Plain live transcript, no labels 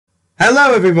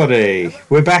Hello everybody,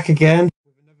 we're back again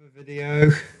with another video.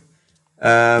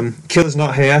 Killer's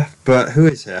not here, but who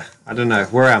is here? I don't know,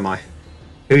 where am I?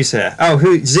 Who's here? Oh,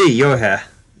 Z, you're here.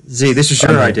 Z, this was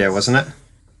your idea, wasn't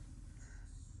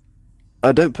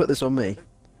it? Don't put this on me.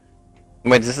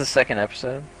 Wait, is this the second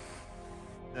episode?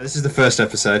 No, this is the first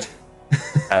episode.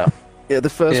 Oh. Yeah, the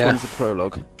first one's the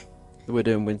prologue. We're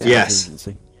doing Winter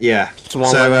Contingency. Yeah. So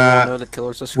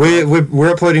we're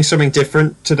uploading something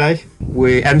different today.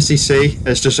 MCC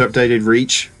has just updated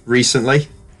Reach recently.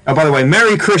 Oh, by the way,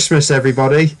 Merry Christmas,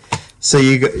 everybody! So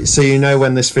you know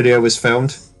when this video was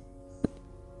filmed.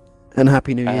 And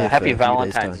Happy New Year. Happy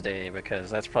Valentine's Day,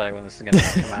 because that's probably when this is going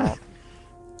to come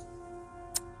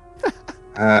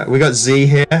out. We got Z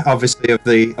here, obviously of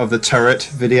the turret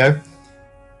video.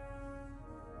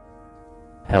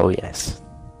 Hell yes.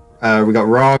 We got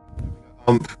Rog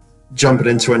jumping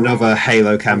into another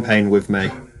Halo campaign with me,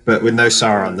 but with no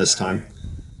Sauron this time.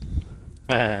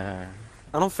 I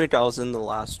don't think I was in the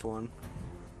last one.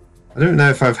 I don't know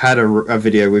if I've had a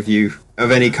video with you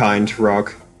of any kind,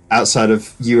 Rog, outside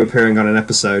of you appearing on an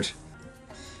episode.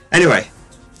 Anyway,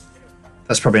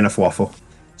 that's probably enough waffle.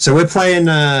 So we're playing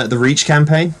the Reach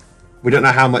campaign. We don't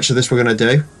know how much of this we're going to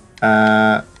do.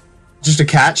 Just a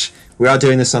catch, we are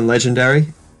doing this on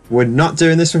Legendary. We're not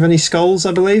doing this with any skulls,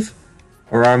 I believe.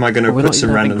 Or am I going to put some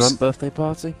randoms? Grunt birthday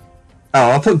party?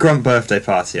 Oh, I'll put Grunt birthday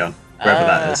party on, wherever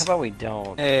that is. How about we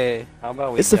don't? Hey, how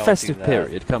about we it's the don't festive do that?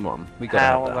 period. Come on, we got.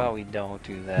 How about we don't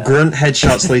do that? Grunt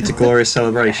headshots lead to glorious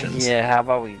celebrations. Yeah, how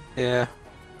about we? Yeah.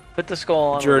 Put the skull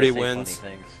on. Majority where they say wins.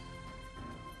 funny things.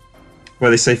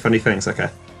 Where they say funny things. Okay.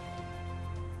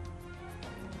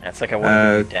 That's like I want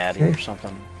to be daddy or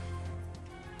something.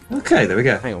 Okay, there we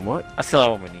go. Hang on, what? I still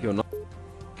have what we need. You're not.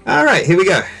 All right, here we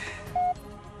go.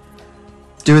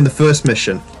 Doing the first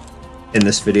mission in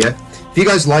this video. If you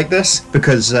guys like this,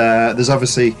 because there's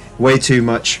obviously way too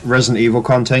much Resident Evil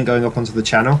content going up onto the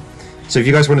channel, so if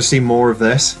you guys want to see more of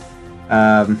this,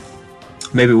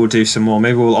 maybe we'll do some more.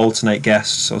 Maybe we'll alternate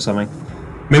guests or something.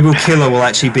 Maybe Killer will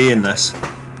actually be in this.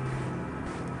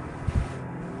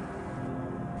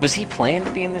 Was he planning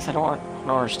to be in this? I don't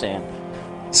understand.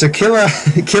 So Killer,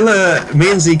 me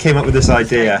and Z came up with this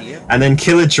idea, and then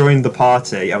Killer joined the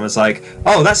party and was like,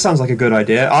 "Oh, that sounds like a good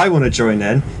idea. I want to join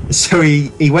in." So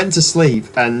he went to sleep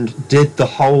and did the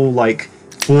whole like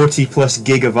 40+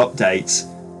 gig of updates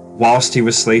whilst he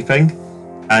was sleeping,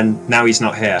 and now he's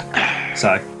not here.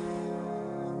 So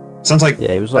sounds like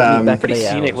Yeah, he was like back Pretty in the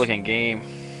scenic hours. looking game.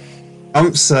 I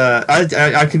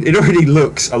could. It already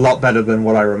looks a lot better than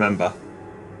what I remember.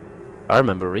 I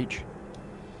remember Reach.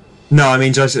 No, I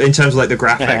mean just in terms of like the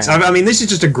graphics. I mean, this is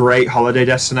just a great holiday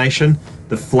destination.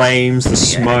 The flames, the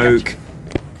smoke,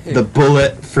 the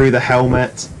bullet through the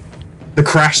helmet, the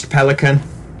crashed pelican.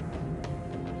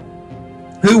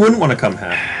 Who wouldn't want to come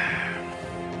here?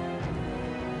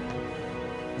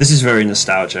 This is very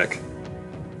nostalgic.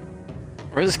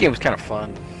 Or this game was kind of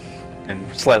fun and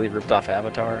slightly ripped off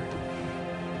Avatar.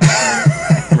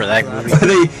 Remember that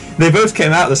movie? They both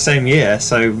came out the same year,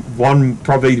 so one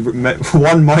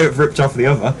might have ripped off the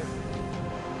other.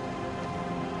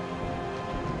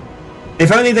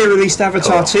 If only they released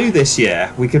Avatar 2 this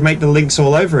year, we could make the links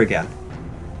all over again.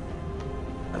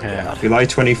 Yeah. July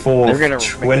 24th,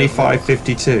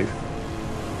 2552.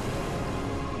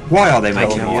 Why are they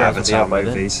making more Avatar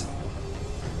movies?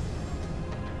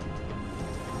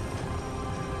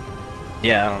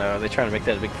 Yeah, I don't know. Are they trying to make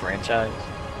that a big franchise?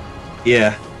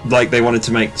 Yeah, like they wanted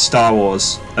to make Star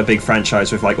Wars a big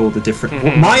franchise with like all the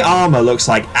different... My armor looks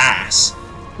like ass.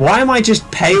 Why am I just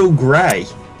pale grey?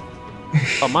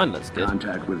 Oh, mine looks good.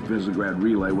 Contact with Visegrad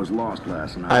Relay was lost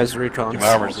last night. Eyes recon. Your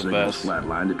armor's the Signals best.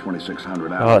 flatlined at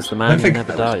 2600 hours. Oh, it's the man who think-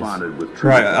 never dies. Responded with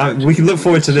Right, we can look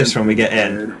forward to this when we get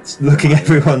in. Looking at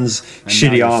everyone's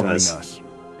shitty armors.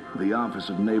 The Office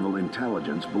of Naval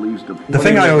Intelligence believes The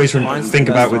thing I always think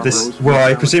about with this... Well,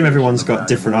 I presume everyone's got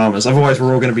different armors. Otherwise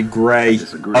we're all going to be grey,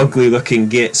 ugly-looking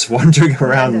gits wandering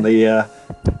around the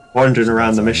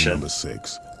mission. Number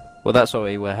 6. Well, that's why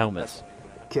we wear helmets.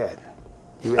 Cat,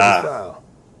 you ready to file?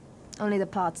 Only the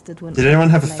parts that wouldn't. Did anyone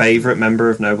have a favourite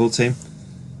member of Noble Team?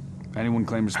 Anyone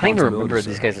claim I don't even responsibility? remember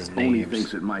these guys' Only names.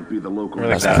 thinks it might be the local. Or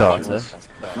like That's Carter.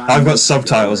 I've got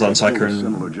subtitles on so I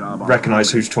can recognise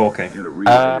who's talking.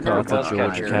 Carter,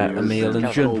 George, Cat, Emil,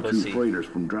 and Jun. Two freighters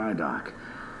from dry dock.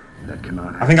 That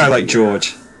cannot I think I like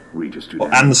George. Regis to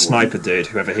And the sniper dude,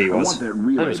 whoever he I want was. that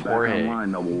relay was back Jorge.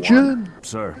 online, Noble One.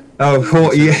 Sir,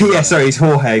 Oh, yeah, sorry, he's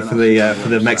Jorge for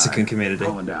the Mexican community.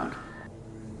 Calling down.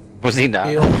 Was he not?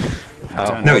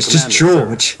 Oh. No, it's just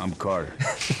George. I'm Carter.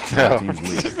 Oh. Team's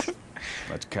leader.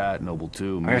 That's Cat, Noble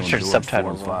 2, I'm Mel, sure and George 4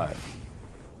 subtitles and on. 5.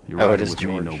 You're Oh, it riding is with me,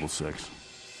 George. Noble Six.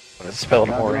 It's spelled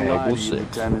Not more gonna lie Noble to you, Six.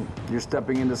 Lieutenant. You're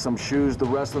stepping into some shoes the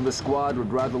rest of the squad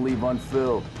would rather leave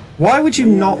unfilled. Why would you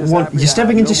Me, I'm not just want? happy You're to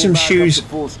stepping have into some Noble back up shoes to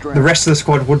full strength. the rest of the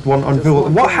squad would want on Just Noble.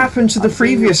 one What thing, happened to the I've seen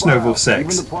your previous Noble file,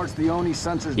 even 6? the parts the Oni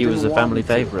sensors He was didn't a want family me to.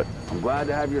 favourite. I'm glad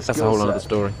to have your That's a skill whole other set.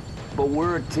 story. But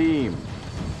we're a team.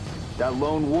 That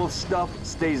lone wolf stuff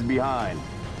stays behind.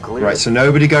 Clear? Right, so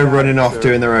nobody go Got it, running off sir.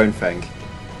 doing their own thing.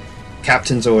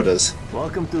 Captain's orders.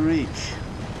 Welcome to Reach.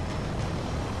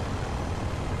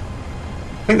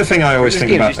 I think the thing I always This think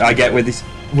game's about, just I too get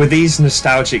good. with these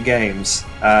nostalgic games,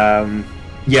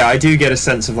 yeah, I do get a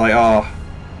sense of like, oh,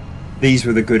 these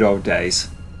were the good old days.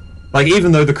 Like,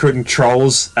 even though the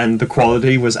controls and the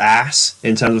quality was ass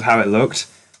in terms of how it looked,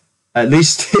 at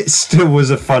least it still was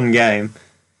a fun game.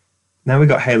 Now we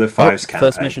got Halo 5's campaign.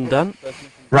 First mission done.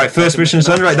 Right, first mission's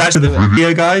done. Right, that's the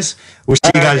video, guys. We'll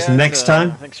see you guys next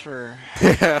time. Thanks for.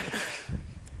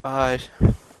 Bye.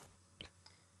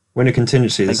 Winter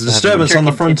Contingency. There's a Thanks for having me. disturbance on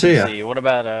the frontier. Contingency. What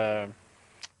about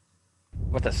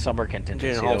what the summer contingency?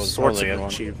 Doing That all was sorts really a of good one.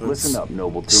 achievements. Listen up,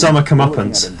 Noble Team. Summer We're looking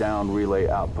comeuppance. at a down relay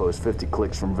outpost 50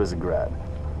 clicks from Visegrad.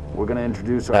 We're gonna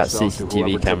introduce That ourselves to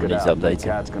CCTV whoever camera took it needs out, and then updating.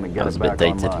 Cat's gonna get That was it a bit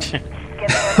back dated.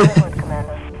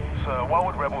 online. So why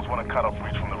would rebels want to cut off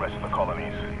Reach from the rest of the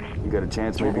colonies? You got a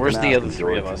chance, maybe Where's can the ask other him,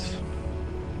 three of George. us?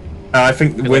 I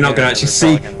think we're not going to actually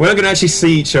see. We're not going to actually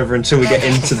see each other until we get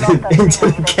into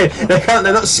the game.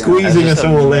 They're not squeezing us Just a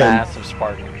all in. massive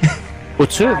Spartan. Well,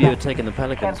 two of you are taking the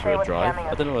Pelicans for a drive.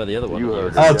 I don't know where the other one You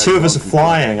is. heard. Oh, two of us are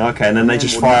flying. Okay, and then they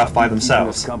just fly off by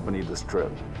themselves. Company this trip.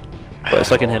 But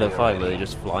it's like in Halo 5 where they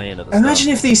just fly in at the Imagine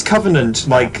start. if these Covenant,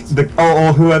 like the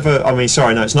or whoever. I mean,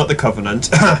 sorry, no, it's not the Covenant.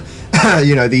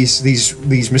 You know, these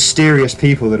mysterious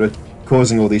people that are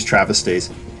causing all these travesties.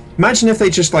 Imagine if they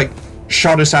just like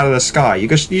shot us out of the sky. You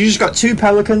just got two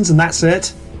Pelicans and that's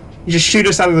it. You just shoot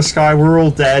us out of the sky. We're all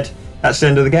dead. That's the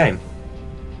end of the game.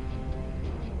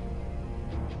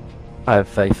 I have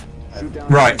faith.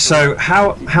 Right. So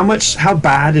how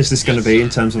bad is this going to be in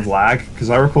terms of lag? Because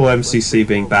I recall MCC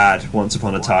being bad once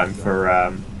upon a time for.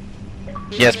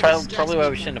 Yeah, it's probably why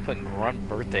we shouldn't have put Grunt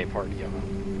birthday party on.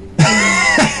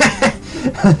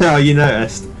 Oh, you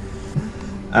noticed.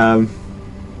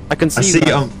 I can see. I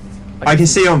see. I can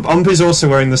see. Ump is also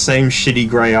wearing the same shitty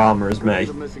grey armor as me.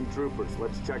 The missing troopers.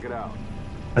 Let's check it out.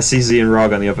 I see Z and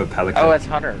Rog on the other Pelican. Oh, it's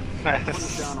Hunter.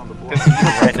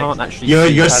 I can't actually.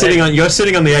 You're sitting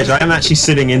on the edge. I am actually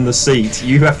sitting in the seat.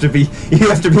 You have to be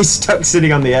stuck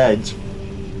sitting on the edge.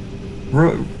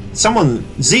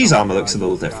 Z's armor looks a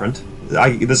little different.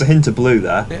 There's a hint of blue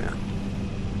there. Yeah.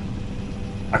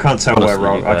 I can't tell where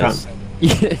Rog. I can't.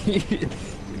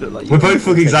 Like We both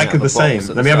look exactly the same.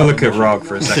 Let me have a look at Rog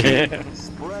for a second.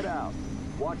 Spread out.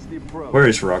 Watch the approach. Where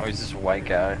is Oh, Rog? he's this white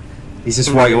guy. He's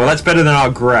just white. Well, that's better than our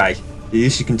grey. At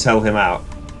least you can tell him out.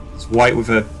 It's white with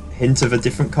a hint of a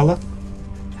different colour.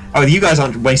 Oh, you guys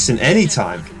aren't wasting any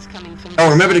time. Oh,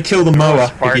 remember to kill the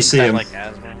mower if you see him. Like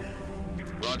asthma.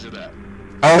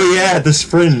 Oh yeah, the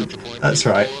sprint. That's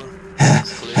right.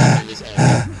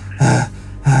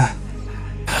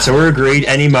 So we're agreed.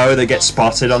 Any mower that gets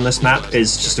spotted on this map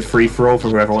is just a free for all for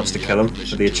whoever wants to kill him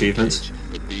for the achievements.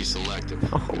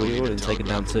 Oh, we already taken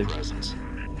down two.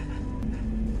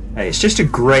 Hey, it's just a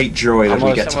great joy that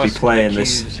we get to be playing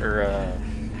this.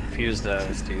 Fuse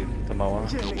this dude, the Momoa.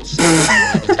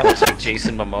 That looks like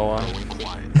Jason Momoa.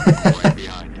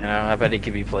 You know, I bet he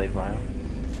could be played by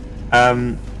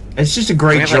him. It's just a We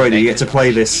great have, joy like, that you get to naked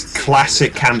play this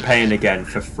classic campaign again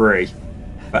for free.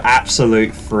 For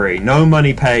absolute free. No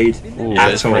money paid Ooh, at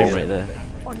there's all. frame right there.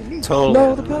 Totally.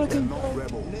 No, the Pelican.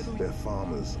 Rebels, they're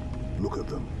farmers. Look at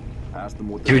them. Ask them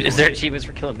what Dude, is there achievements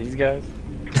for killing these guys?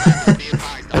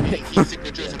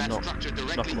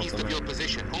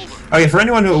 Oh yeah, for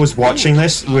anyone who was watching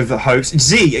this with the hopes,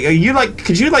 Z, are you like?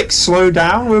 Could you like slow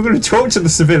down? We were going to talk to the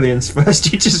civilians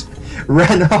first. You just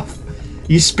ran off.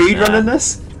 You speed running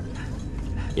this?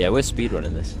 Yeah, we're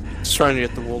speedrunning this. Just trying to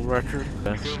get the world record.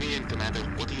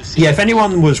 Yeah. If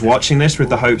anyone was watching this with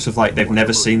the hopes of like they've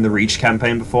never seen the Reach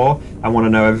campaign before and want to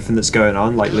know everything that's going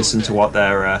on, like listen to what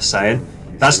they're saying,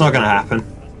 that's not going to happen.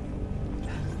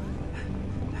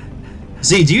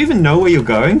 Z, do you even know where you're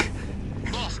going?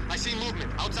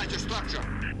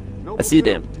 I see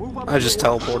them. I just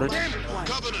teleported.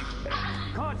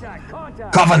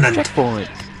 Covenant. Checkpoint.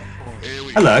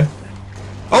 Hello.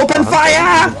 Open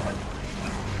fire!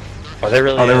 Oh, they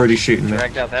really Oh, they're already shooting me.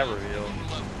 dragged out that reveal.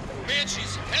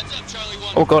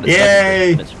 Oh god, it's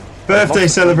Yay! It's Birthday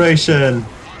celebration.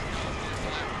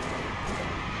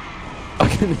 I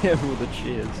can hear all the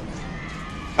cheers.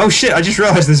 Oh shit! I just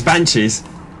realised there's banshees.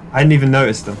 I hadn't even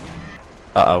noticed them.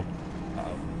 Uh oh.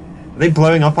 Are they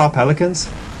blowing up our pelicans?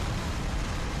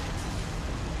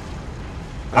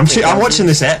 I'm watching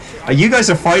this. You guys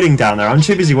are fighting down there. I'm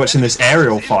too busy watching this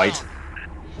aerial fight.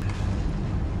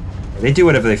 They do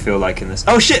whatever they feel like in this.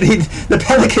 Oh shit! The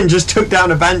pelican just took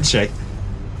down a banshee.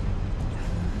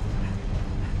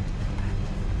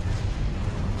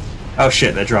 Oh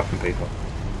shit! They're dropping people.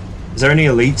 Is there any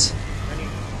elites?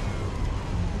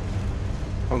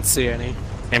 I don't see any.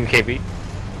 MKB.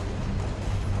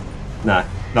 Nah,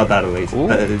 not that elite.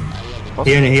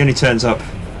 He only turns up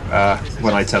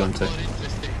when I tell him to.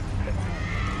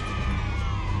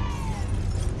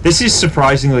 This is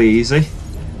surprisingly easy.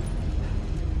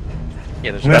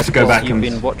 Yeah, there's I'm gonna have to go back and.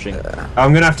 Been watching.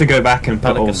 I'm gonna have to go back and put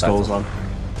all Pelican skulls on.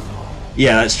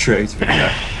 Yeah, that's true. To be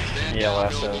fair. Yeah,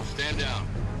 lasso.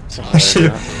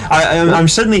 I'm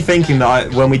suddenly thinking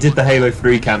that when we did the Halo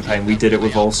 3 campaign, we did it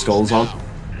with all skulls on.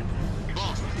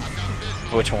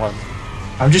 Which one?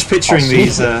 I'm just picturing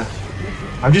these.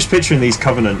 I'm just picturing these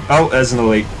Covenant. Oh, there's an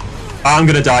elite. Oh, I'm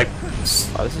gonna die.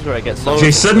 Oh, this is where it gets. Okay,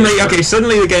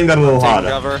 suddenly the game got a little harder.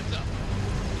 Cover.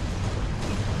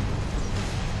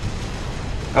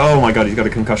 Oh my god, he's got a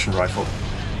concussion rifle.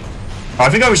 Oh, I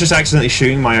think I was just accidentally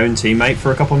shooting my own teammate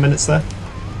for a couple of minutes there.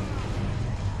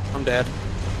 I'm dead.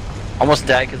 Almost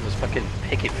died because there's fucking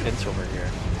picket fence over here.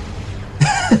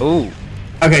 Ooh.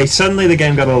 Okay, suddenly the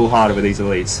game got a little harder with these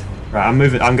elites. Right, I'm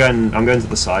moving. I'm going to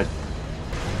the side.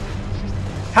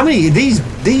 How many these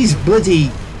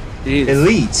bloody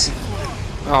elites?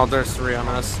 Oh, there's 3 on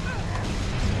us.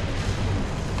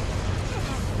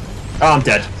 Oh, I'm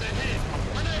dead.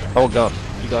 Oh god,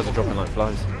 you guys are dropping like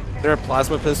flies. Is there a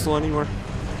plasma pistol anywhere?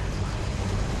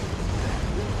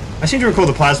 I seem to recall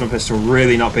the plasma pistol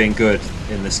really not being good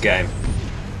in this game.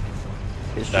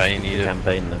 It's No, just you need a it.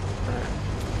 campaign though.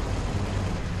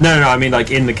 No, I mean like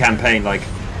in the campaign, like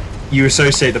you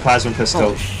associate the plasma pistol.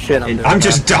 Oh shit, I'm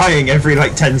just dying every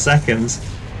like 10 seconds.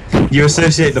 You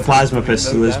associate the plasma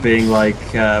pistol as being like,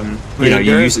 you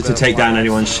use it to take down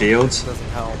anyone's shields. Doesn't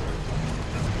help.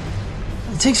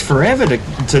 It takes forever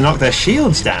to knock their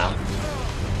shields down.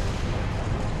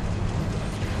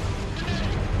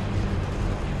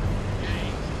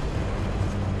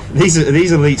 These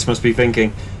elites must be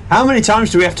thinking, how many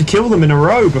times do we have to kill them in a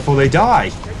row before they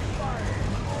die?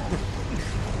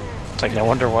 It's like, no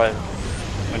wonder why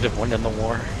I didn't win in the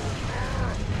war.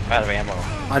 I'm out of ammo.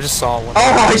 I just saw one.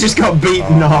 Oh, I just got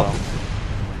beaten up. well.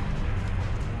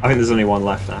 I think there's only one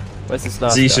left now. Where's this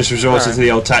last Zeus guy? just resorted to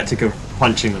the old tactic of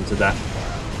punching them to death.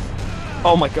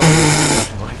 Oh my god.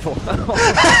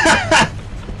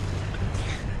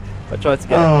 I tried to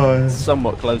get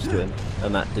somewhat close to him,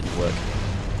 and that didn't work.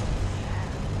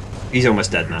 He's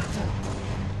almost dead now.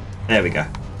 There we go.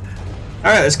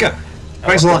 Alright, let's go.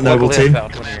 Thanks a lot, Noble Luckily, I Team.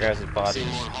 found one of your guys'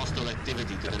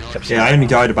 bodies. Yeah, I only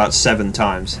died about 7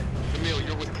 times.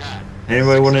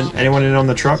 Anyone in on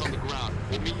the truck?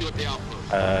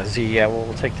 Z, yeah,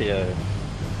 we'll take the,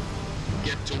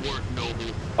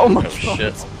 Oh my Oh, god.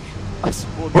 shit. I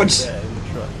spawned What's- there in the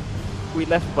truck. We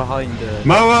left behind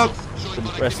Mow up! the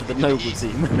rest of the noble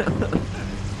team.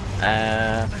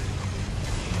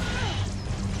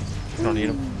 don't need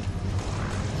them.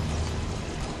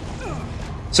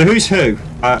 So who's who?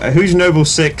 Who's Noble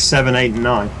 6, 7, 8, and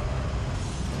 9?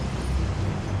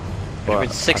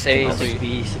 It's 6A,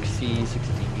 6B, 6C,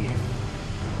 6D.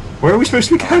 Where are we supposed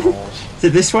to be going? Is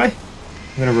it this way?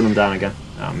 I'm gonna run them down again.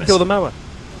 Oh, I missed. Kill the mower.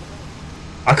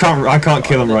 I can't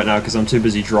kill them right now because I'm too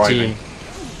busy driving.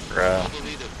 Bruh.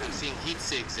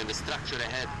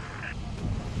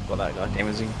 Got that guy. Name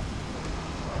is he?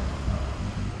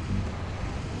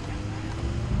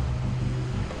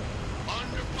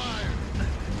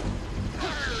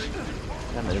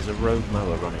 Damn it, there's a rogue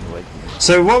mower running away from me.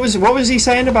 So what was he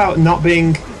saying about not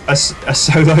being a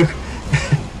solo?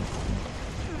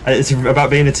 It's about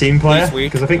being a team player, He's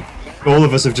weak. because I think all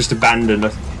of us have just abandoned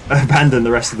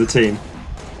the rest of the team.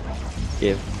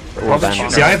 Give.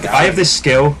 See, I have this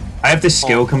skill. I have this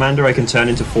skill, Commander. I can turn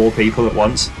into 4 people at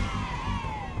once.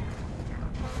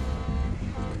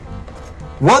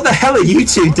 What the hell are you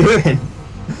two doing?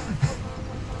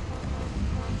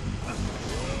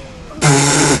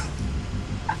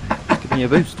 Give me a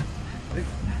boost.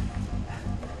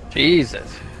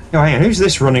 Jesus. Oh, hang on, who's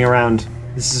this running around?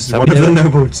 This is So one of we the do.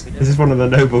 noble. This is one of the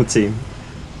noble team.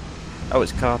 Oh,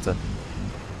 it's Carter.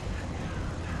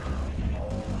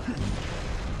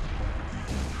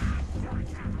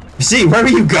 See, where are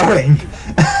you going?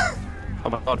 Oh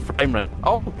my god, frame rate.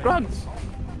 Oh, grunts!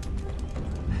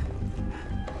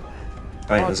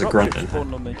 Oh, yeah, there's a grunt in here.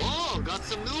 spawned on me.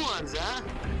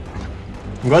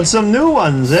 Got some new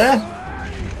ones, eh?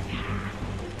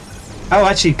 Oh,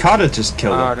 actually, Carter just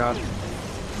killed Oh him. god.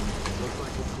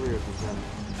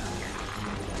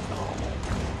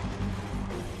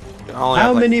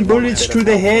 How many bullets to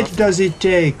the head does it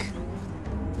take?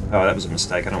 Oh, that was a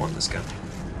mistake. I don't want this gun.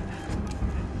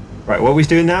 Right, what are we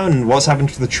doing now, and what's happened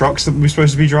to the trucks that we're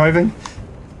supposed to be driving?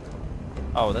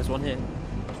 Oh, there's one here.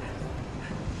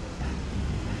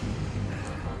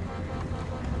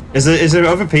 Is there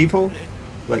other people?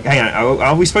 Like, hang on,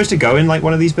 are we supposed to go in like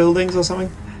one of these buildings or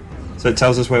something? So it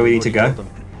tells us where we need to go?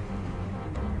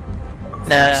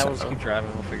 Nah, we'll just keep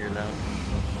driving, we'll figure it out.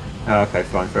 Oh, okay,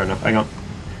 fine, fair enough. Hang on.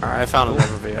 Alright, I found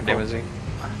another vehicle. What name is he?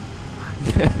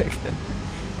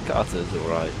 Carter's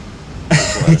alright.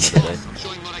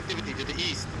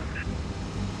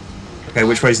 Okay,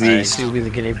 which way's the east? He will be the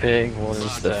guinea pig. What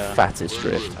is The fattest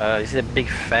drift. you see that big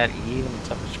fat E on the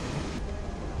top of the screen?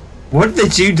 What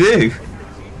did you do?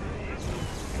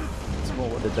 It's more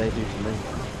what did they do to me?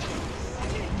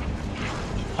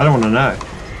 I don't want to know.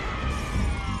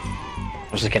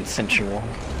 It was like consensual.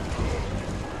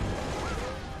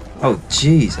 Oh,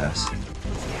 Jesus.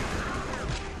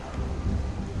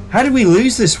 How did we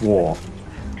lose this war?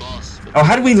 Oh,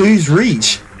 how did we lose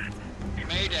Reach?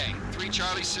 Mayday, 3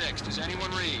 Charlie 6. Does anyone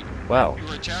read? Wow. We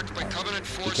were attacked by Covenant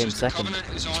forces. Became The second.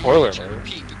 Covenant is on Spoiler reach. I alert.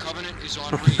 repeat, the Covenant is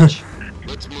on reach.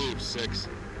 Let's move, 6.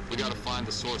 We gotta find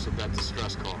the source of that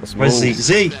distress call. Where's Z?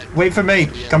 Z, wait for me.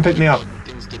 Come pick me up.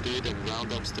 Things to do to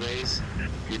round up strays.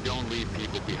 We don't leave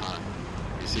people behind.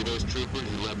 You see those troopers?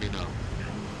 You let me know.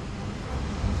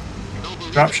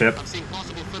 Dropship. I'm seeing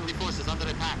possible friendly forces under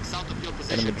attack. South of your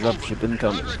position. Enemy dropship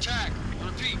incoming. Under attack.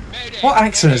 Repeat, Mayday. What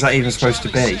accent is that even 3 supposed to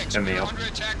Charlie be, 6. Emil? Under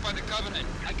attack by the Covenant.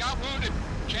 I got wounded.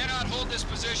 Cannot hold this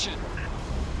position.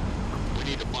 We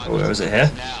need to find Oh, where was it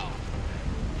here? now.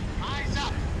 Eyes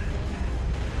up.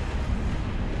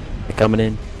 They're coming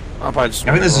in. I probably just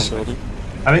I think there's building.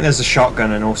 I think there's a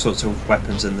shotgun and all sorts of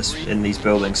weapons in these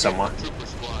buildings somewhere. Trooper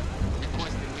squad.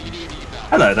 Request immediate evac.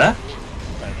 Hello there.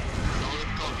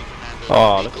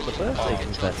 Oh, look at the birthday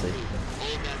confetti.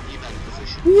 Hold that evac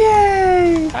position.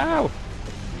 Yay! Ow!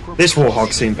 This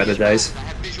Warhog's seen better days. I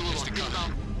have visual on the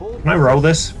Covenant. Can I roll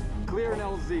this? Clear an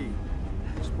LZ.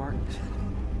 Spartans.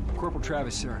 Corporal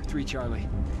Travis, sir. 3 Charlie.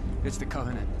 It's the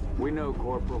Covenant. We know,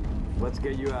 Corporal. Let's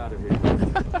get you out of here.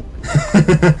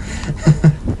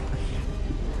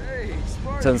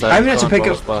 Turns out I you haven't had to can't pick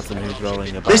roll up- Spartan who's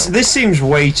rolling about. This seems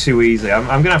way too easy. I'm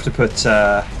gonna have to put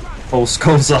all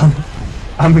skulls on.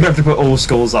 I'm gonna have to put all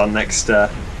skulls on next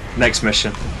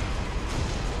mission.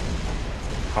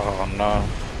 Oh no.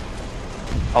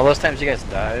 All those times you guys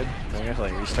died, then you have to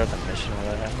like restart the mission or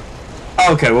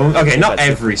whatever. Okay, well, okay, not That's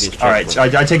the every. previous All right,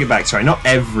 checkpoint. I take it back. Sorry, not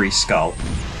every skull.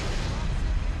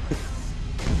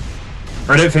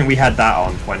 I don't think we had that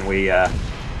on when we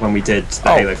did the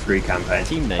Oh. Halo 3 campaign.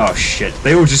 Team name. Oh shit!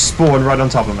 They all just spawned right on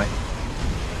top of me.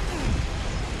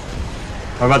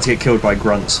 I'm about to get killed by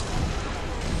grunts.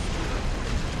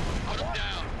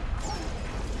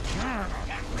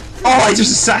 Oh, I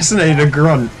just assassinated a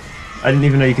grunt. I didn't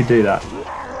even know you could do that.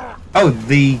 Oh,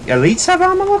 the elites have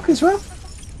armor lock as well?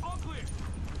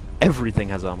 Everything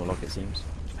has armor lock, it seems.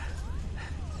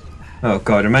 Oh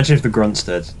god, imagine if the grunts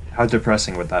did. How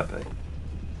depressing would that be?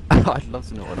 I'd love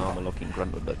to know what an armor locking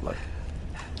grunt would look like.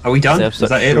 Are we done? They have Is such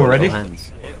that it short already? little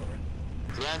hands.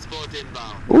 Transport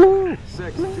inbound. Ooh!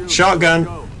 6-2. Shotgun!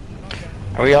 Go.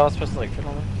 Are we all supposed to like fit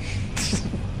on it?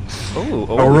 Ooh!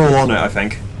 Oh, we're all on it, I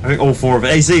think. I think all 4 of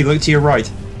it. Hey Z, look to your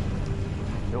right.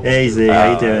 Hey Z,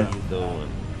 how you doing? doing?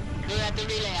 We're at the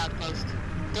relay outpost.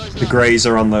 Doors The greys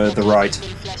are on the right.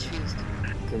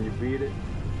 Can you beat it?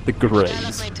 The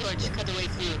Greys. torch. Cut the way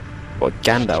through. What,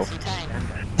 Gandalf?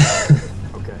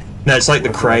 Okay. No, it's like the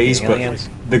crays, but Aliens?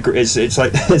 it's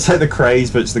like it's like the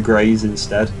crays, but it's the greys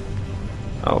instead.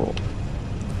 Oh.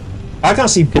 I can't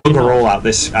see bugger all out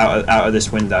of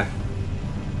this window.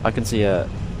 I can see a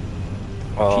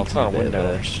Well, it's not a Cheeky bit window,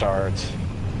 there. they're stars.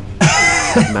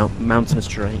 mountainous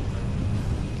terrain.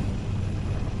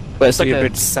 But it's like See a a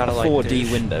big satellite 4D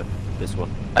dish. window, this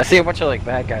one. I see a bunch of like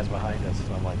bad guys behind us,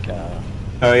 so I'm like,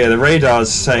 Oh yeah, the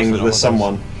radar's saying that What's there's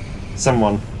wrong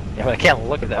someone. yeah, but I can't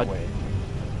look that way.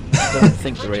 I don't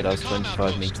think the radar's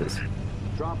 25 meters.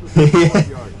 Drop us in the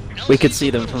courtyard. We could see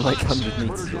them from like 100 Put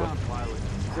meters her away. down, pilot.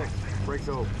 6. Breaks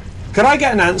over. Could I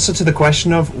get an answer to the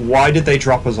question of why did they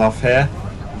drop us off here,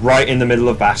 right in the middle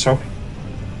of battle?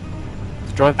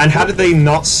 To drive And how did they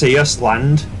not see us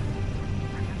land?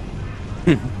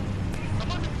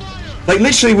 Like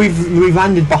literally, we've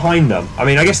landed behind them. I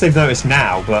mean, I guess they've noticed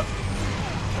now, but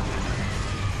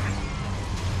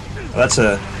that's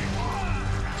a.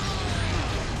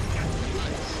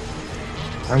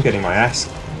 I'm getting my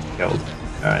ass killed.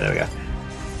 All right, there we go.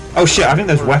 Oh shit! I think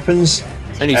there's weapons.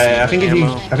 I need I think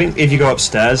ammo. if you go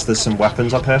upstairs, there's some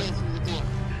weapons up here.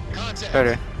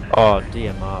 Okay. Oh,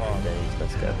 DMR for days.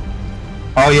 Let's go.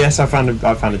 Oh yes, I found a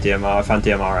DMR. I found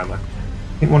DMR ammo. I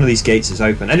think one of these gates is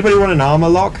open. Anybody want an armor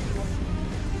lock?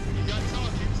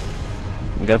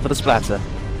 I'm going for the splatter.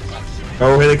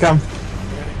 Oh, here they come.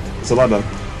 There's a lot of them.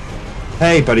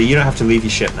 Hey, buddy, you don't have to leave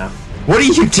your ship now. What are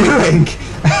you doing?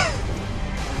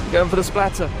 I'm going for the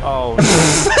splatter. Oh.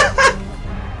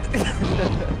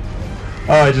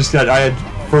 Oh, I had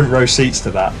front row seats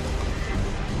to that.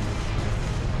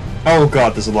 Oh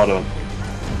god, there's a lot of them.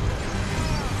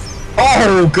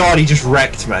 Oh god, he just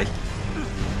wrecked me.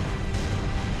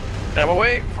 I'm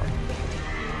away.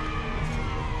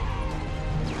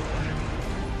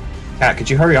 Cat, could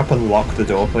you hurry up and lock the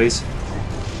door, please?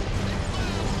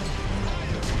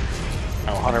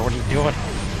 Oh, Hunter, what are you doing?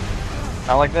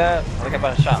 Not like that. I think I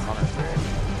about a shot, Hunter.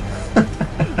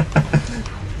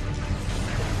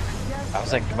 I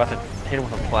was like about to hit him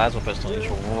with a plasma pistol and he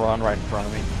just run right in front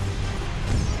of me.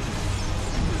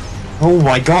 Oh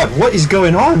my god, what is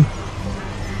going on?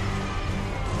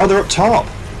 Oh, they're up top.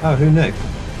 Oh, who knew?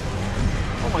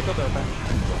 Oh my god, they're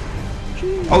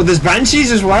banshees. Oh, there's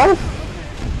banshees as well?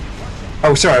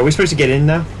 Oh, sorry, are we supposed to get in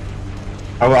now?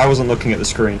 I wasn't looking at the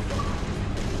screen.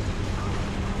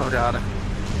 Oh god.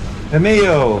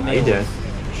 Emil! How you doing?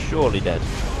 Surely dead.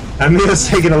 Emil's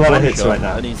taking a lot of One hits shot, right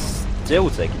now. And he's still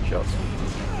taking shots.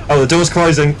 Oh, the door's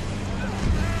closing.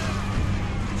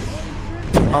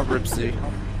 I'll rip C.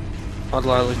 I'd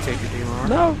gladly take your DMR.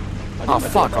 No! Oh,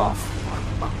 fuck off.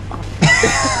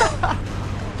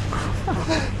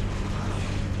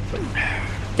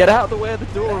 Get out of the way of the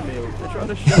door, Emil. They're trying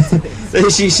to shut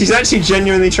it. She's actually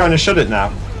genuinely trying to shut it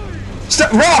now.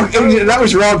 Stop! Rog! That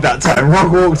was Rog that time.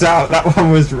 Rog walked out. That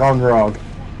one was wrong, Rog.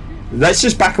 Let's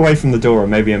just back away from the door and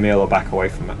maybe Emil will back away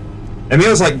from it.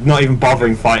 Emil's like not even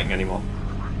bothering fighting anymore.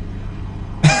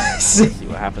 See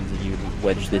what happens if you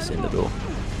wedge this in the door.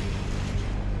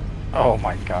 Oh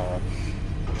my god.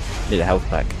 Need a health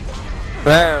pack.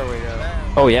 There we go.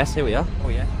 Oh yes, here we are. Oh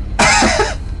yeah.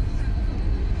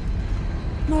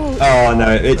 No. Oh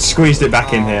no, it squeezed it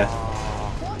back in here.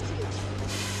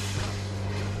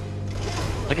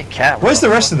 Look at Cat. Where's the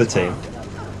rest of the team?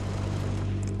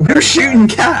 We're shooting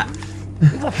Cat!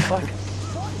 What the fuck?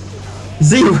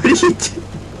 Z, what are you doing?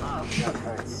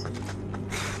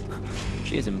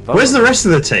 She is involved. Where's the rest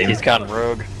of the team? He's gone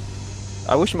rogue.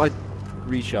 I wish my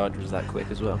recharge was that quick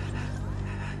as well.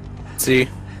 C.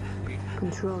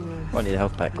 Control room. I need a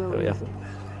health pack. Oh yeah.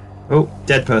 Oh,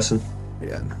 dead person.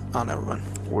 Yeah. Oh, never mind.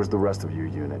 Where's the rest of your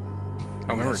unit?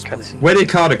 I remember cutscene. Where did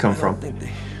Carter come from?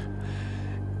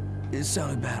 It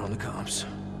sounded bad on the comms.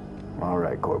 All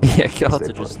right, Corporal. Yeah, Stay Carter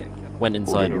put. just went We'll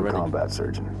inside get you a already. combat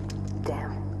surgeon.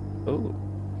 Damn. Oh.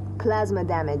 Plasma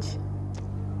damage.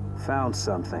 Found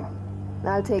something.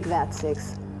 I'll take that,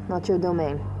 6. Not your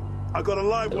domain. I got a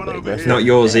live one over It's here. not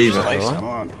yours either. Come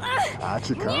on.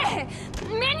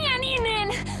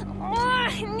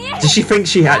 Does she think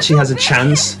she actually has a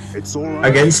chance It's all right.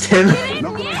 against him? They're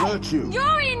not gonna hurt you.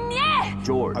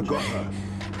 George. I got her.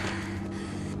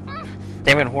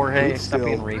 Damn it, Jorge, Hold stop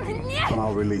being still. rapey. And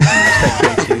I'll release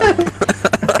you.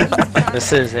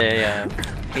 This is a,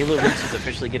 Halo Reach is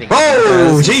officially getting...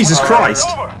 Oh, Jesus Christ!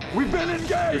 We've been engaged.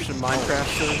 There's some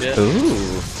Minecraft shit.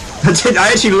 Ooh. I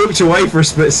actually looked away for a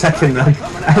split second then,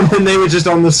 and then they were just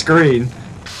on the screen.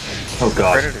 Oh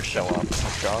god. Predators show up.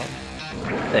 Oh god.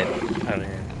 Hey, out of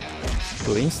here.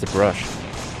 Oh, he needs to brush.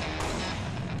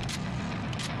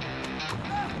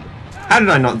 How did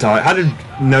I not die? How did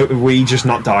we just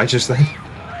not die just then?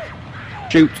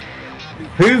 Shoot.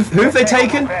 Who have they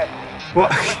taken?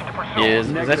 What?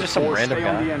 Is that just some random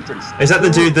guy? Is that the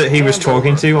dude that he was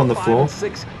talking to on the floor?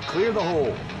 6, clear the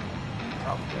hole.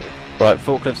 Right,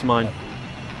 forklift's mine.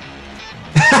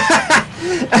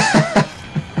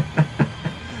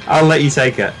 I'll let you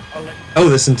take it. Oh,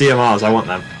 there's some DMRs. I want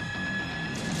them.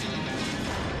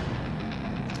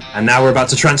 And now we're about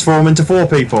to transform into 4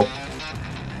 people.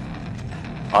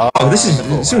 Oh, this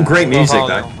is some great music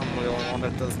though. I'm the only one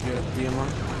that does get DMR.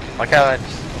 Like how I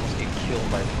just almost get killed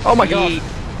by... Oh my god.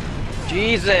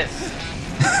 Jesus!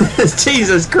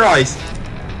 Jesus Christ!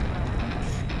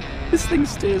 This thing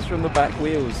steers from the back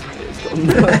wheels. It's got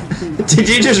no... Did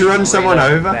you just run someone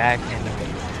Straight up over? Back into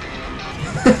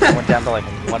me. Went down to like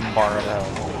 1 bar of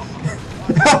health.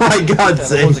 Oh my god, That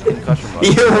Z! was a concussion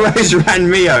button. You almost ran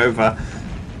me over.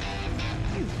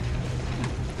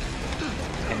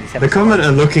 The comment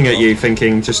are looking at you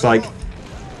thinking just like,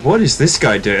 what is this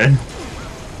guy doing?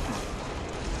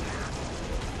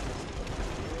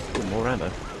 More ammo.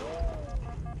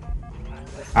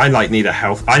 I like need a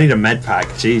health, I need a med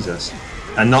pack, Jesus.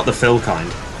 And not the fill kind.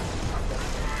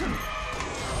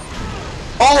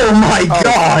 Oh my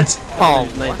god! Oh,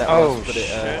 made that Oh, once, but it,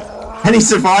 And he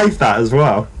survived that as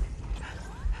well.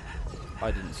 I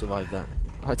didn't survive that.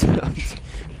 I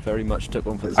very much took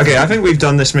one for the Okay, I think we've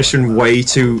done this mission way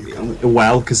too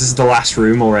well, because this is the last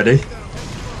room already.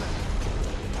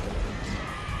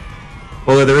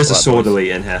 Although there is a sword elite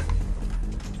in here.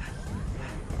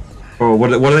 Or what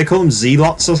do they call them?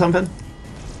 Zealots or something?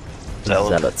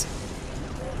 Zealots.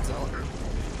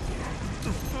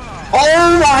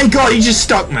 Oh my god, he just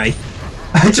stuck me!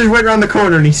 I just went around the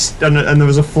corner and and there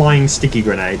was a flying sticky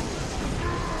grenade.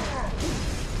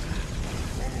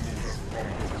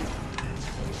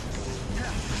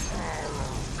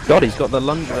 God, he's got the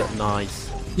lunge.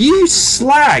 Nice. You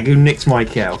slag who nicked my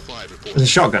kill. There's a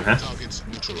shotgun, huh?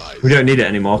 We don't need it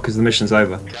anymore because the mission's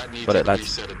over. Got it,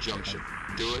 lads.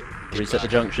 Reset the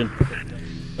junction.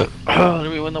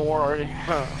 Did we win the war already?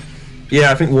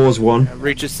 Yeah, I think war's won.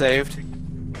 Reach is saved.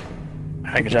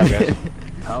 Good job, guys.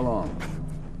 How long?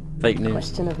 Fake news.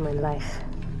 Question of my life.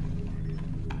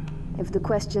 If the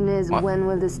question is What? when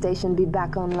will the station be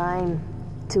back online,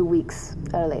 2 weeks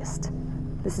earliest.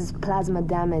 This is plasma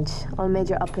damage. All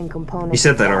major uplink components. You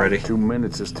said that already. 2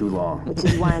 minutes is too long. Which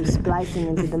is why I'm splicing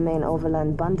into the main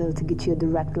overland bundle to get you a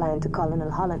direct line to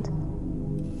Colonel Holland.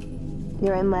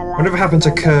 You're in my life. Whatever happened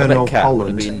to I bet Colonel Cat would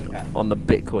have Holland? been on the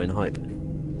Bitcoin hype.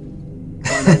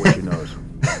 Find out what she knows.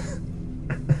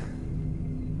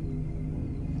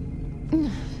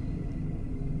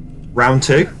 Round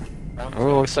 2?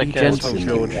 Oh, looks like Be gentle, that's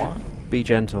what George. we want. Be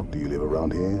gentle. Do you live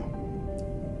around here?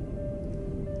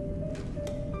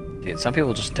 Dude, some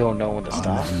people just don't know when to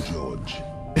stop. I'm George.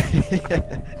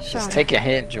 Just take a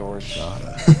hint, George.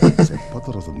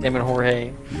 Him Him and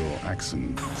Jorge. Your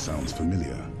accent sounds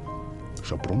familiar.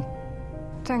 Chaperon?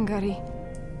 Tangari,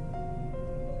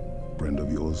 Friend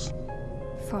of yours?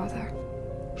 father.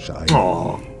 Shy.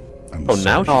 Aww. I'm Oh,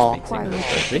 now sorry. she speaks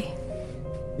English, does she?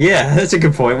 Yeah, that's a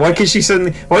good point. Why can she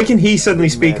suddenly? Why can he suddenly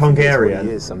speak Hungarian,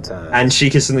 and she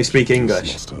can suddenly speak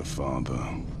English? Lost her father.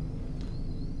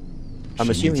 I'm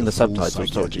She assuming the needs a full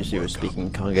subtitles told you she was psychiatric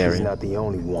speaking She's Hungarian. not the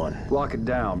only one. Lock it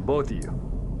down, both of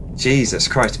you. Jesus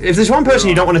Christ! If there's one person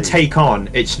you don't want to take on,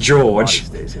 it's George,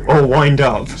 or wind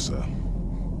up. Yes, sir.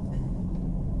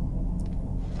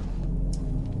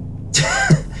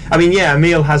 I mean, yeah,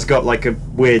 Emil has got like a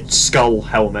weird skull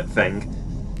helmet thing.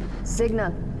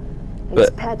 Signal. It's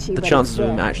But patchy, the but chances it's of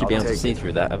him there. actually being able to see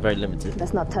through that are very limited.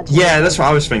 Let's not touch. Yeah, it. that's what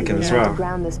I was thinking as We have to well.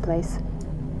 ground this place.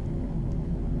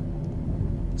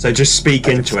 So just speak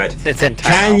into it. It's in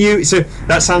Can you? So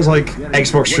that sounds like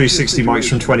Xbox 360 mics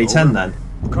from 2010 then.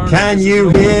 Can you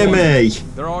hear me?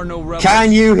 There are no rebels.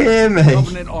 Can you hear me?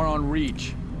 Covenant are on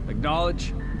reach.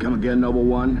 Acknowledge? Come again, Noble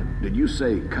One. Did you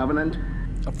say Covenant?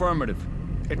 Affirmative.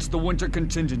 It's the Winter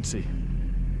Contingency.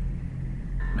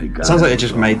 May God Sounds like help they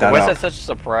just us all. made that Why is up. that such a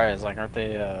surprise? Like, aren't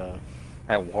they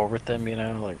at war with them? You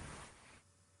know, like.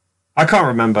 I can't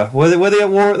remember. Were they at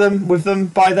war with them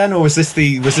by then, or was this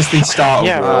the start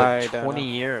Yeah, of war? I like don't 20 know.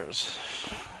 years.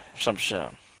 Some shit.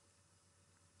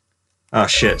 Oh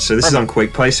shit! So this is on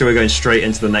quick play, so we're going straight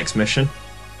into the next mission.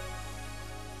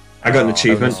 I got an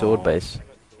achievement. Sword base.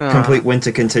 Complete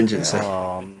Winter Contingency.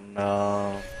 Oh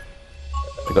no.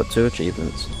 I got 2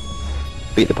 achievements.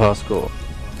 Beat the past score.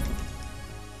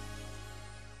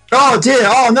 Oh dear!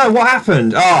 Oh no! What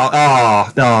happened?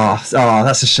 Oh,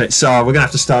 that's a shit. So we're gonna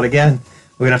have to start again.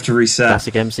 We're gonna have to reset.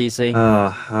 Classic MCC.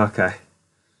 Oh, okay.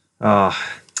 Oh.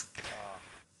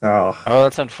 Oh,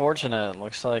 that's unfortunate.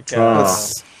 Looks like.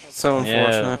 That's so Yeah.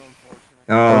 unfortunate.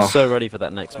 I Oh. was so ready for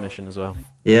that next mission as well.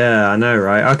 Yeah, I know,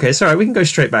 right? Okay, so we can go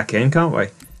straight back in, can't we? All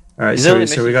right. These So, early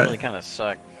so we missions got. really kind of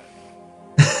suck.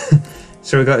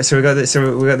 So we got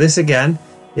this again.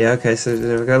 Yeah. Okay. So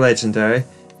then we got legendary,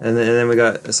 and then we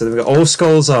got all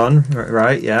skulls on.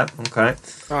 Right. Yeah. Okay.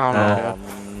 Oh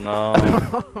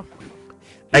no.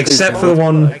 Except for the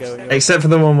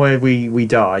one where we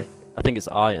die. I think it's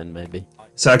iron, maybe.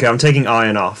 So okay, I'm taking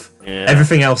iron off. Yeah.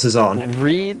 Everything else is on.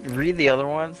 Read the other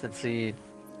ones and see,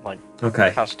 like,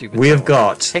 Okay. how stupid. We some have are.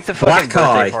 got Take the fucking Black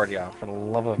birthday Eye. party off for the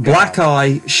love of Black God.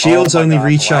 Eye shields Oh my only God,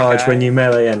 recharge Black when Eye. you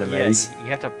melee Yeah, enemies. you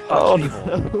have to punch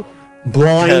people.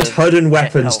 Blind Because HUD and can't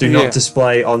weapons do help. not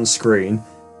display on screen.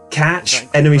 Catch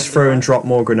Exactly. enemies throw and drop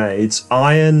more grenades.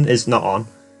 Iron is not on.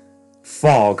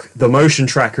 Fog, the motion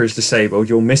tracker is disabled.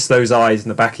 You'll miss those eyes in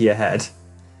the back of your head.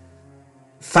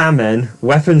 Famine,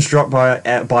 weapons dropped by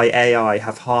AI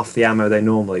have half the ammo they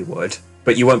normally would,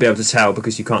 but you won't be able to tell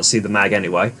because you can't see the mag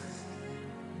anyway.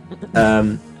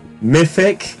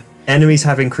 Mythic, enemies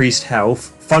have increased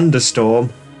health.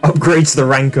 Thunderstorm, upgrades the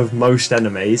rank of most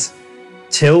enemies.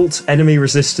 Tilt, enemy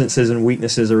resistances and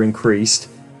weaknesses are increased.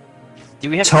 Do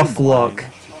we have Tough to be blind? luck.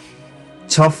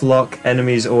 tough luck,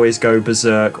 enemies always go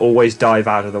berserk, always dive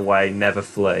out of the way, never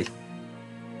flee.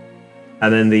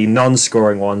 And then the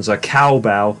non-scoring ones are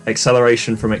cowbell,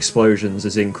 acceleration from explosions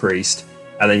is increased,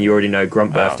 and then you already know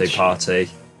grunt birthday party,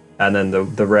 and then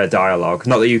the rare dialogue.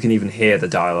 Not that you can even hear the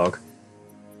dialogue.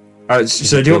 Alright,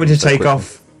 so do you want me to take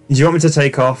off? Do you want me to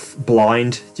take off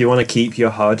blind? Do you want to keep your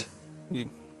HUD?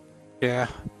 Yeah.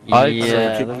 The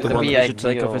one that you should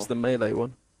take off is the melee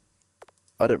one.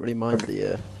 I don't really mind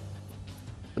the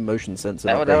motion sensor.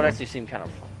 That would actually seem kind of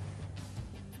fun.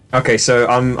 Okay, so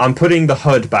I'm putting the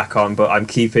HUD back on, but I'm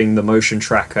keeping the motion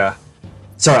tracker.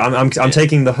 Sorry, I'm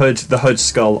taking the HUD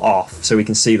skull off so we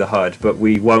can see the HUD, but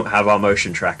we won't have our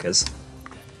motion trackers.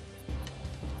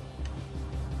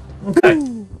 Okay.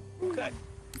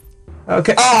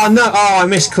 Okay. Oh no! Oh, I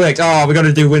misclicked. Oh, we got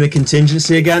to do Winter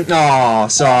Contingency again. Oh,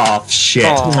 shit.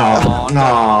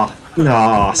 No.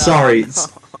 Sorry.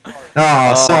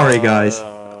 Oh, sorry, guys.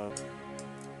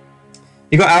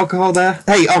 You got alcohol there?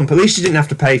 Hey, at least you didn't have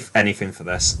to pay anything for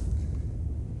this.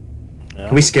 Yeah.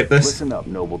 Can we skip this? Listen up,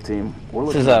 noble team. We're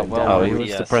this is at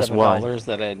 $7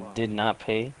 that I did not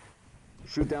pay.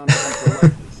 Shoot down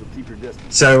so keep your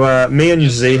distance. So me and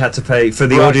Z had to pay, for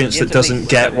the audience that doesn't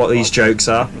get what these jokes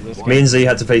are, me and Z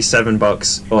had to pay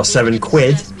 $7 or 7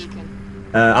 quid.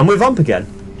 And we're Vump again.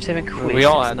 7 quid. We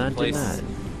all had to place.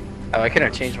 Oh, I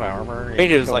couldn't change my armor. I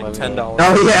think it was like $10.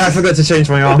 Oh yeah, I forgot to change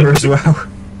my armor as well.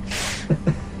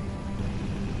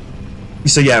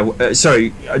 So yeah,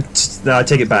 sorry, no, I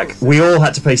take it back. We all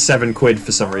had to pay 7 quid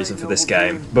for some reason for this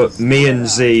game, but me and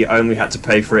Z only had to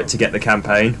pay for it to get the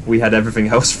campaign. We had everything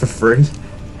else for free.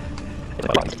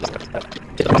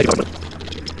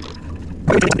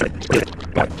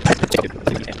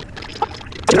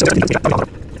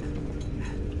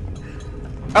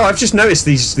 Oh, I've just noticed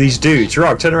these dudes.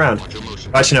 Rog, turn around.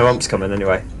 Actually, no, Ump's coming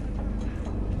anyway.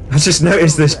 I just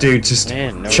noticed this dude just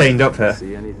chained up here.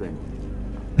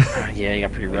 Yeah, you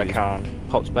got pretty retcon.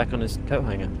 Pops back on his coat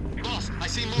hanger.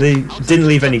 They didn't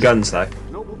leave any guns though.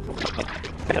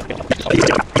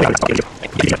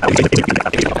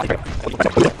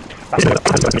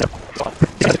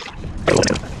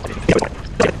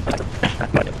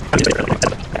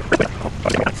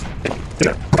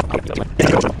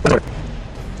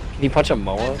 Can you punch a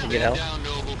moa to get out?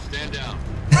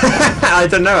 I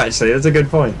don't know actually, that's a good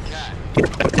point.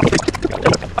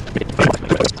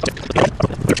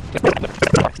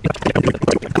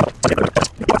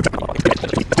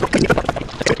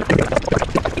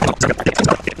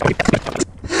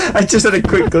 I just had a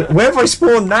quick where have I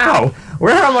spawned now?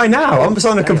 Where am I now? I'm just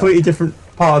on a completely different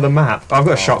part of the map. I've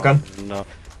got a shotgun. No.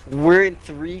 We're in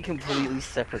 3 completely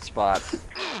separate spots.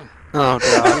 Oh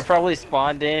god. We probably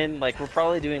spawned in, like, we're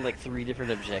probably doing like 3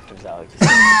 different objectives, Alex.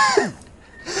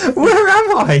 Where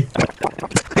am I?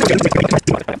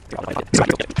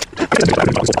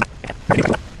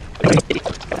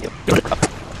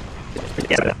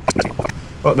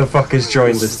 What the fuck has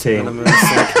joined this team?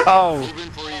 Oh,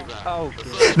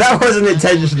 that wasn't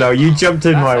intentional. You jumped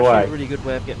in my way. That's a really good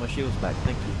way of getting my shields back.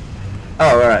 Thank you.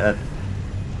 Oh, alright then.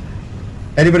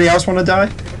 Anybody else want to die?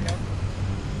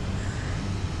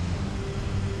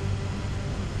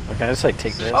 Okay, let's like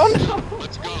take this. Oh no!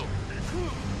 Let's go.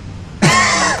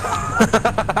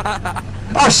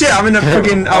 Oh shit! I'm in a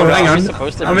friggin'. Oh, hang on.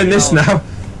 I'm in this now.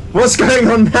 What's going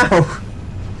on now?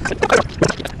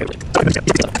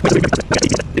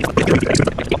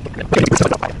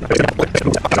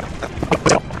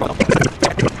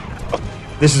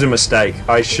 This was a mistake.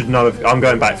 I should not have. I'm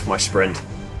going back for my sprint.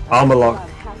 Armor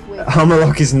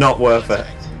lock is not worth it.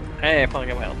 Hey, I finally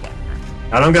got my health back.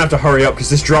 And I'm gonna have to hurry up because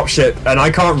this dropship, and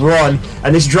I can't run,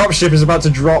 and this dropship is about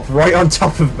to drop right on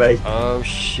top of me. Oh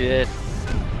shit.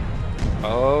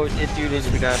 Oh, dude, it's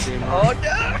goddamn. Oh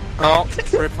no! Oh,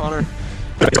 rip Hunter.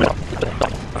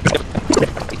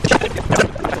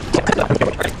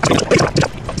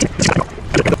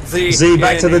 Z,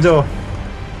 back to the door.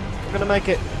 I'm gonna make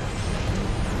it.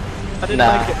 I didn't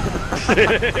make it.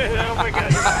 Oh my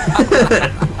god.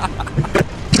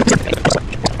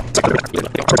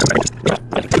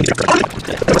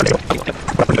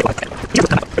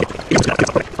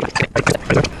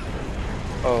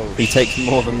 Oh, he takes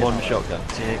more than one shotgun.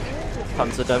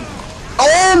 Hunter, don't.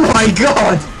 Oh my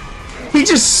god! He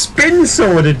just spin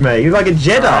sworded me. He's like a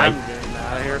Jedi. I'm getting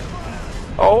out of here.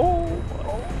 Oh.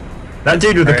 That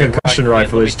dude with the concussion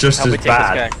rifle is just as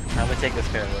bad. I'm gonna take this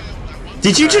guy.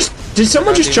 Did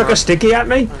someone just chuck a sticky at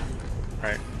me?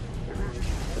 Right.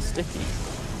 A sticky.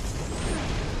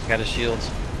 Got his shields.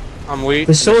 I'm weak.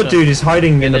 The sword dude is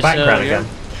hiding in the background again.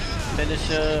 Finish,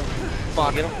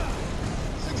 fuck him.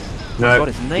 No, God,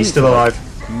 his he's still alive.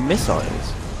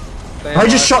 Missiles. I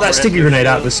just shot that sticky grenade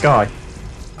out of the sky.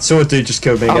 Sword dude just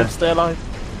killed me again. Stay alive.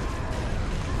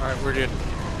 Alright, we're good.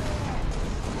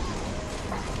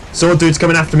 Sword dude's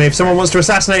coming after me. If someone wants to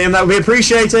assassinate him, that would be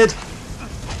appreciated.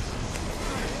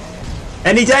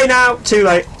 Any day now. Too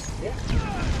late.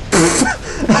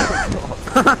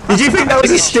 Did you think that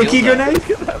was a sticky grenade? Look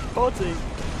at that body.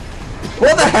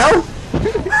 What the hell?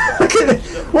 Look at it.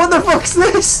 What the fuck's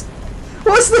this?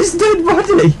 What's this dead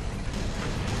body?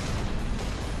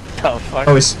 Oh, fuck.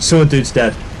 Oh, his sword dude's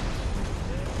dead.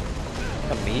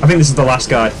 I think this is the last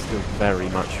guy. Still very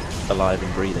much alive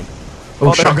and breathing.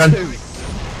 Oh, shotgun.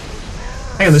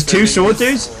 Hang on, there's two sword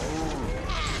dudes?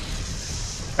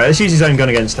 Alright, let's use his own gun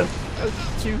against him.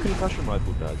 Two concussion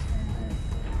rifle guys.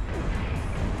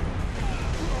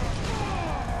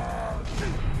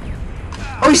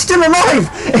 Oh, he's still alive!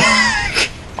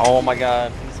 Oh my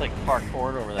god, he's like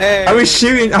parkoured over there. Hey. I was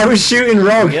shooting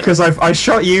Rog because I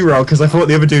shot you, Rog, because I thought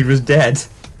the other dude was dead.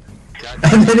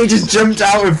 And then he just jumped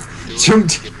at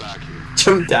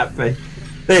me.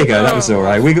 There you go, that was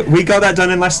alright. We got that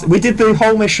done in less. We did the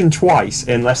whole mission twice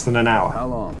in less than an hour. How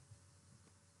long?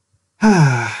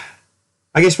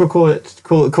 I guess we'll call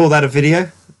that a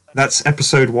video. That's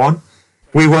episode 1.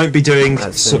 We won't be doing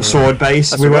sword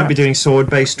base. We won't be doing sword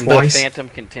base twice. The Phantom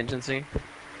Contingency.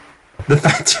 The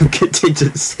Phantom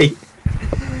Contingency.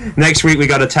 Next week we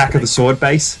got Attack of the Sword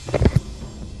Base.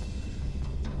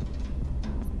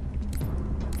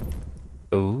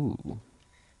 Ooh.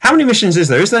 How many missions is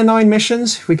there? Is there 9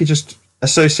 missions? We could just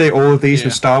associate all of these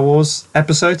with Star Wars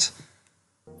episodes.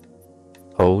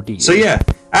 Oh dear. So yeah,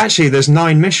 actually there's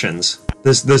 9 missions.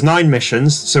 There's 9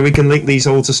 missions, so we can link these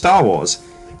all to Star Wars.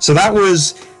 So that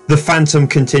was the Phantom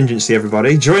Contingency,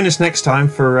 everybody. Join us next time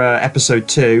for episode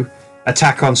 2,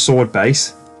 Attack on Sword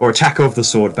Base, or Attack of the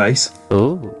Sword Base.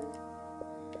 Ooh.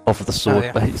 Off of the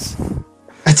sword base.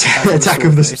 Attack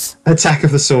of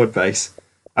the Sword Base.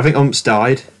 I think Umps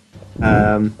died.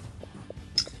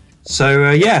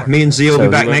 So yeah, me and Z will be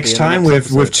back next time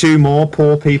with 2 more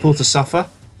poor people to suffer.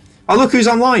 Oh look who's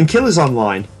online! Killer's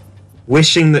online.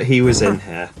 Wishing that he was in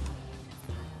here.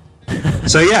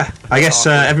 So yeah, I guess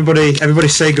everybody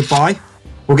say goodbye.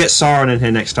 We'll get Sauron in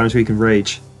here next time so we can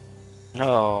rage.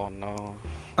 Oh no.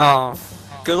 Oh,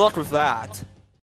 good luck with that.